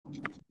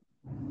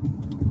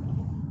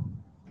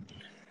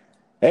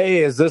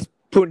Hey, is this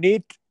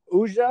Puneet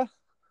Uja?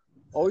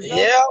 Oja?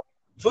 Yeah,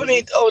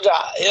 Puneet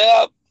Oja.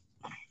 Yeah,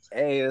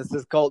 Hey, this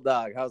is Colt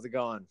Dog. How's it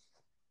going?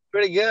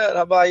 pretty good.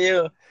 How about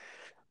you?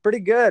 Pretty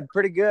good,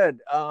 pretty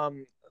good.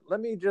 Let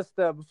me just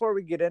before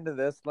we get into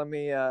this, let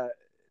me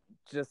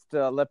just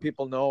let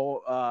people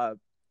know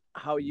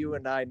how you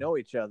and I know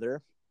each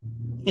other.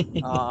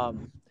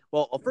 Um,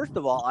 first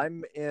of all,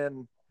 I'm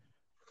in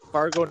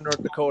Fargo,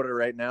 North Dakota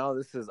right now.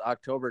 This is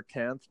October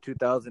 10th,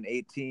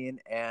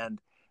 2018, and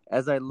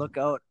as I look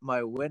out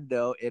my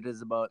window, it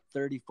is about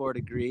 34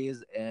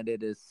 degrees and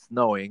it is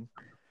snowing.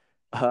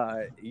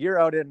 You're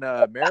out in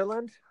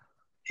Maryland?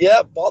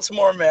 Yep,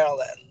 Baltimore,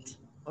 Maryland.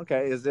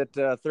 Okay, is it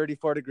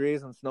 34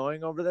 degrees and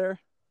snowing over there?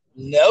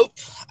 Nope,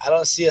 I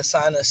don't see a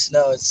sign of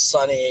snow. It's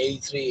sunny,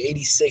 83,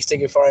 86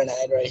 degree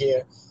Fahrenheit right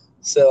here.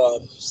 So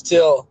I'm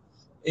still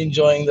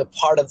enjoying the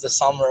part of the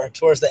summer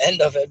towards the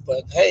end of it.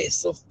 But hey,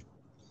 it's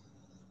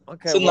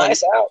Okay, still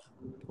nice out.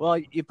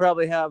 you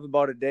probably have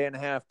about a day and a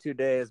half, 2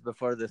 days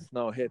before the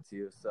snow hits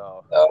you.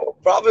 So,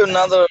 Probably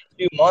another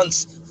few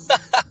months.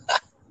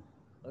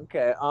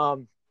 okay,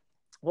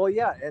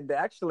 yeah, and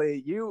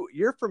actually,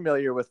 you're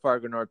familiar with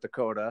Fargo, North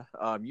Dakota.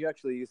 You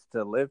actually used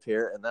to live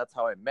here, and that's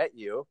how I met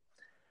you.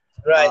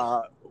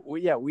 Right.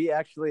 We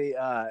actually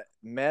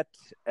met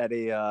at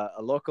a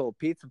local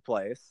pizza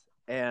place,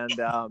 and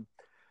from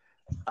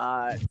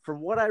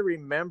what I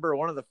remember,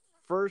 one of the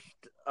first,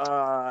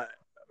 I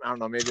don't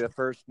know, maybe the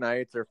first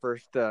nights or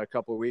first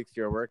couple of weeks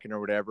you were working or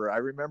whatever, I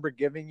remember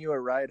giving you a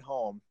ride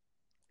home,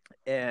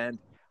 and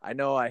I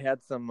know I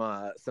had some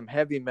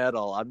heavy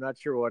metal. I'm not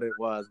sure what it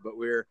was, but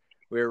we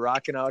were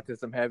rocking out to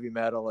some heavy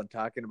metal and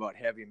talking about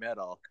heavy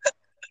metal.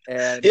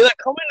 And Yeah,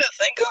 coming to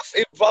think of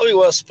it, probably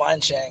was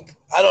Spine Shank.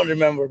 I don't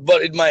remember,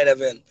 but it might have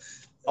been.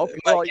 okay,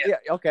 My well, guess.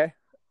 yeah, okay,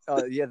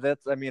 yeah,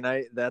 that's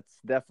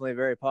definitely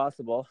very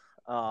possible.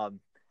 And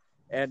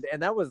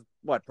that was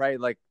what, probably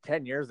like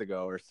 10 years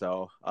ago or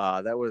so.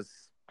 That was,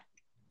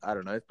 I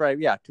don't know, it's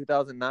probably, yeah,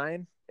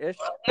 2009 ish.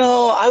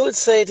 No, I would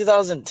say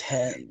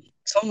 2010,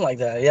 something like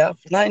that. Yeah,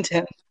 9,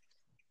 10.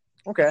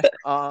 Okay.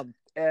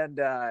 And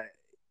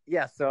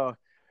yeah, so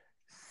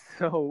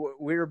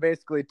we were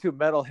basically two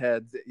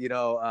metalheads,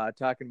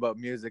 talking about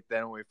music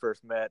then when we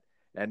first met.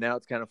 And now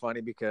it's kind of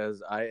funny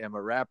because I am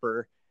a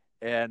rapper,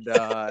 and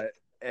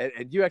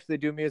and you actually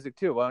do music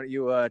too. Why don't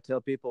you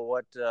tell people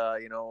what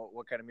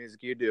kind of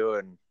music you do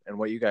and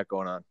what you got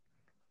going on?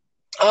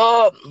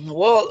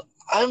 Well,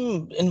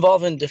 I'm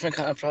involved in different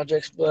kind of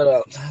projects,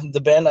 but the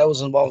band I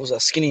was involved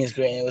was Skinny is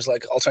Green. It was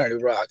like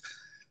alternative rock.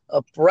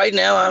 Right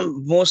now,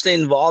 I'm mostly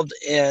involved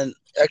in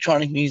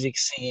electronic music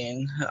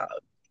scene.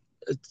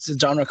 It's a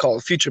genre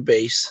called future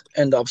bass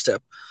and dubstep.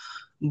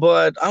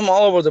 But I'm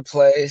all over the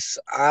place.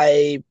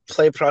 I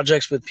play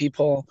projects with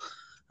people.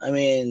 I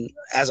mean,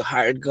 as a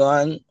hired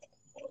gun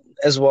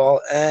as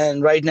well.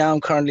 And right now,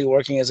 I'm currently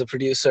working as a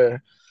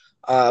producer,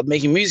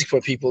 making music for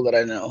people that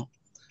I know.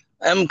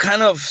 I'm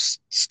kind of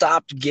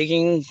stopped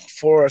gigging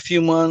for a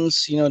few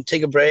months,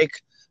 take a break,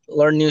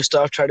 learn new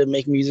stuff, try to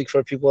make music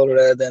for people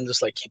rather than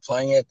just like keep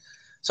playing it.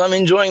 So I'm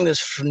enjoying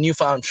this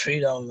newfound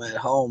freedom at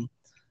home.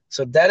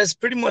 So that is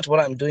pretty much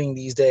what I'm doing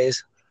these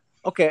days.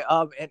 Okay.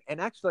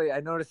 And actually, I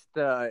noticed.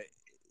 Yeah,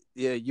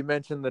 you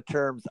mentioned the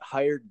terms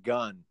hired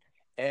gun,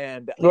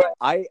 and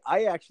Right.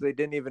 I actually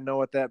didn't even know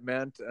what that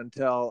meant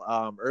until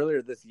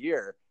earlier this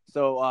year.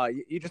 So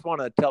you just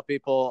want to tell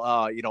people,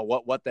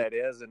 what that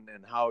is and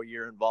how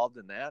you're involved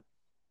in that.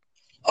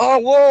 Oh,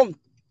 well,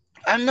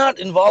 I'm not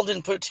involved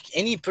in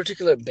any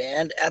particular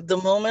band at the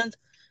moment.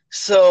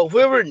 So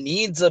whoever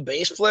needs a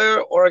bass player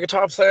or a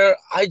guitar player,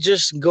 I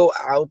just go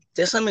out.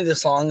 They send me the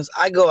songs.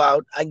 I go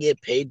out. I get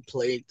paid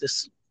play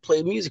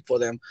music for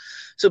them.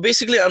 So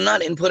basically, I'm not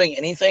inputting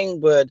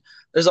anything, but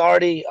there's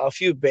already a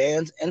few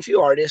bands and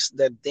few artists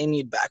that they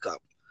need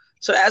backup.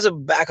 So as a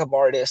backup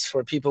artist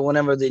for people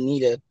whenever they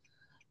need it,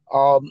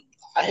 um,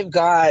 I've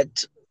got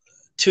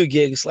 2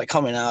 gigs like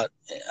coming out.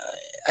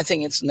 I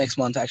think it's next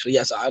month actually.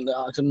 Yes,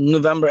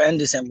 November and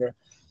December,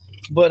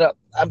 but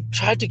I've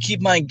tried to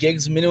keep my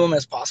gigs minimum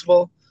as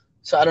possible,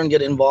 so I don't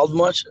get involved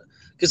much.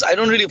 Because I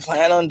don't really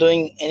plan on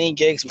doing any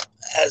gigs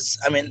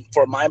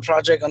for my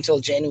project until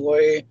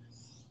January.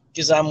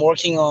 Because I'm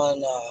working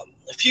on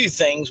a few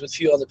things with a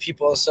few other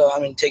people, so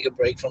I'm gonna take a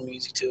break from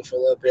music too for a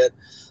little bit,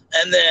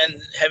 and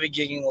then heavy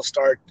gigging will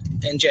start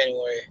in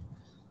January.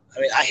 I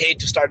mean, I hate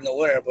to start in the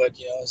winter, but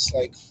it's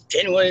like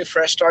January,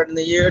 fresh start in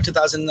the year,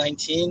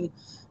 2019.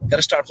 Got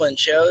to start playing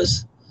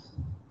shows.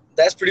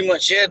 That's pretty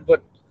much it.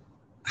 But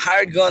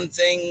hired gun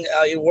thing,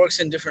 it works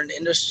in different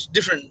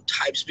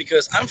types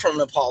because I'm from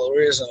Nepal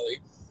originally.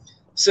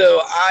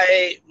 So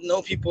I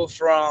know people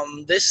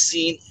from this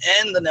scene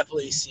and the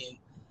Nepalese scene.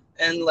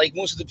 And like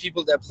most of the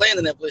people that play in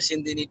the Nepalese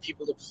scene, they need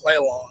people to play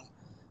along.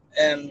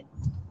 And,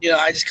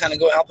 I just kind of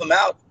go help them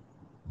out.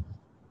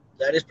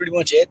 That is pretty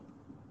much it.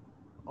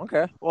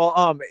 Okay.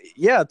 Well,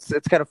 yeah,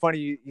 it's kind of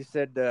funny. You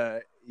said,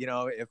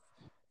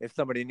 if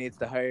somebody needs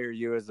to hire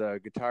you as a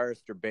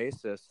guitarist or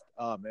bassist,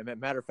 and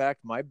matter of fact,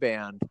 my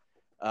band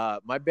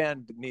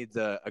needs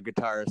a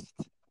guitarist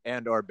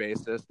and or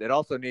bassist. It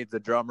also needs a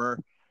drummer.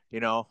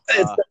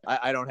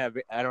 I don't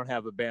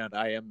have a band.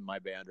 I am my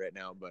band right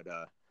now, but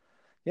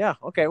yeah,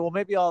 okay. Well,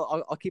 maybe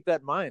I'll keep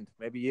that in mind.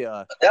 Maybe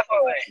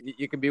Definitely.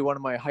 you can be one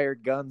of my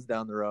hired guns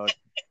down the road.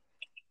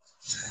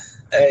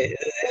 Hey,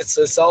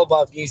 it's all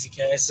about music,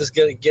 man. It's just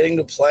getting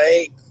to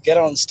play, get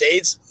on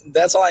stage.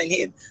 That's all I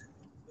need.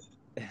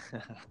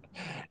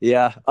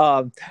 Yeah.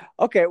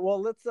 Okay.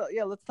 Well, let's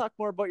talk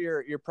more about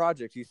your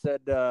project. You said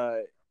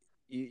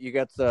you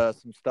got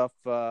some stuff.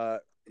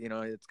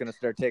 It's going to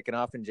start taking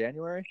off in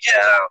January.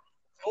 Yeah.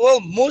 Well,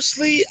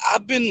 mostly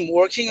I've been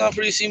working on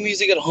producing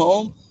music at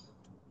home.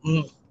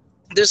 Mm,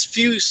 There's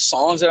few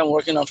songs that I'm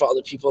working on for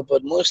other people,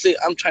 but mostly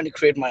I'm trying to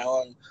create my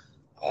own.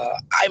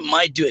 I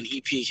might do an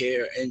EP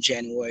here in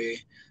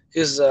January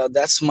because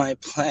that's my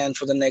plan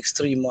for the next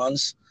 3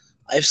 months.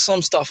 I have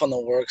some stuff on the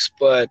works,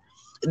 but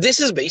this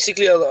is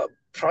basically a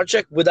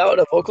project without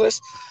a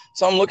vocalist.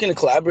 So I'm looking to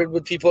collaborate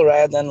with people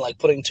rather than like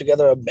putting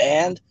together a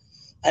band.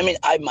 I mean,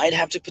 I might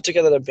have to put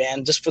together a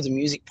band just for the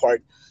music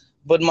part,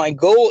 but my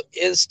goal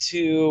is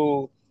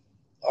to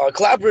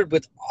collaborate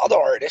with other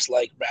artists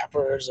like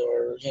rappers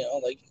or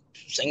like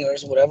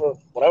singers,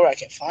 whatever I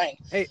can find.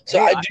 Hey, So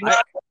hey, I do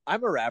not.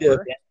 I'm a Yeah.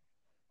 rapper.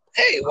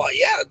 Hey, well,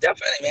 yeah,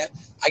 definitely, man.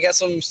 I got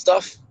some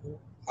stuff.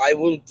 I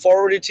will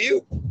forward it to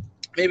you.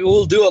 Maybe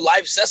we'll do a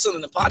live session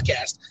in the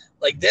podcast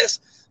like this.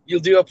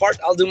 You'll do a part,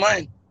 I'll do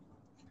mine.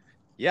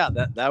 Yeah,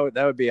 that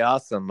would be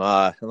awesome.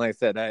 And like I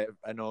said,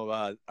 I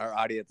know our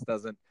audience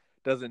doesn't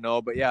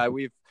know, but yeah,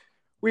 we've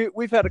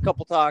had a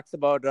couple talks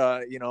about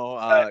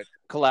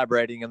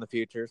collaborating in the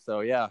future. So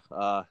yeah,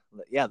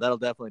 that'll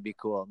definitely be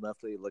cool. I'm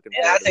definitely looking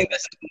Yeah, I forward to think that.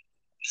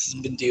 this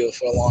has been due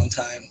for a long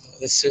time.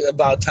 It's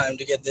about time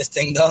to get this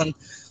thing done.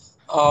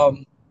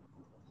 Um,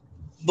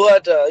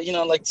 but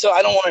like, so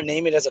I don't want to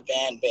name it as a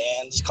band.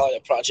 Just call it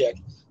a project.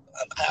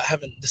 I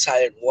haven't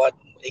decided what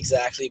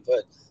exactly,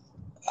 but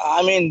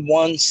I mean,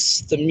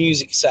 once the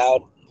music's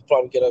out, we'll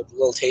probably get a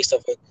little taste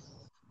of it.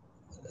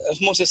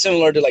 It's mostly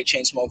similar to like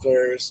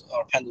Chainsmokers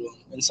or Pendulum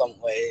in some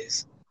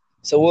ways.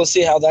 So we'll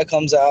see how that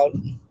comes out.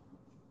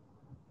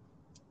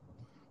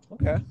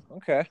 Okay.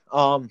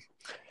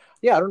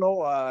 Yeah, I don't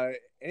know.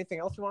 Anything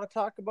else you want to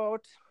talk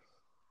about?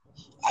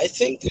 I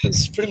think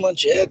that's pretty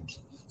much it.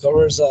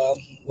 Covers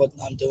what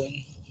I'm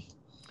doing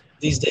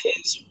these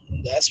days.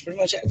 That's pretty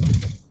much it.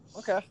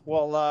 Okay.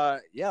 Well,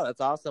 yeah,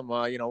 that's awesome.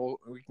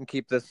 We can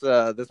keep this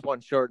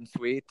one short and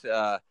sweet.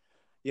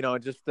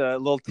 Just a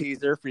little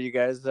teaser for you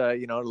guys.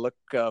 To look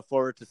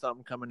forward to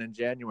something coming in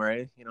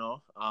January.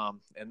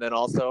 And then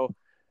also,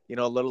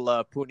 a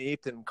little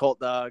Puneet and Colt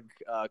Dog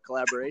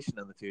collaboration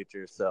in the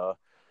future.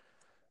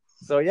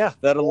 So yeah,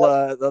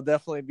 that'll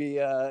definitely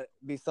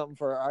be something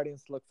for our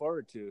audience to look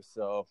forward to.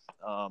 So,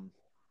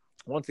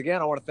 once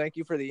again, I want to thank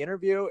you for the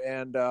interview.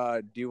 And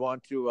do you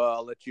want to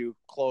let you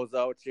close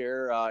out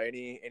here?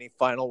 Any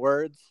final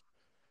words?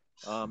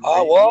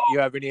 Well, you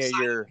have any of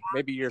your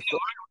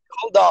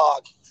Cool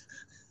Dog.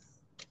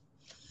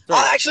 Sorry.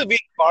 I'll actually be in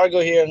Fargo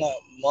here in a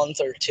month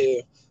or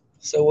two,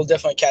 so we'll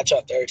definitely catch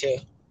up there too.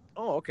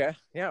 Oh, okay.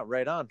 Yeah,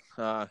 right on.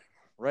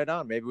 Right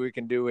on. Maybe we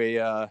can do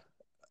a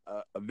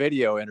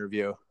video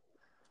interview.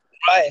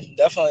 Right,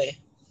 definitely.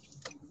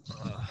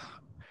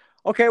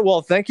 Okay,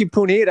 well, thank you,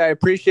 Puneet. I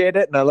appreciate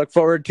it, and I look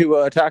forward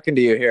to talking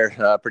to you here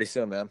pretty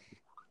soon, man.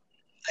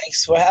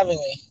 Thanks for having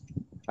me.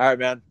 All right,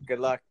 man. Good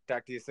luck.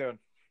 Talk to you soon.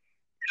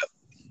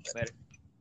 Later.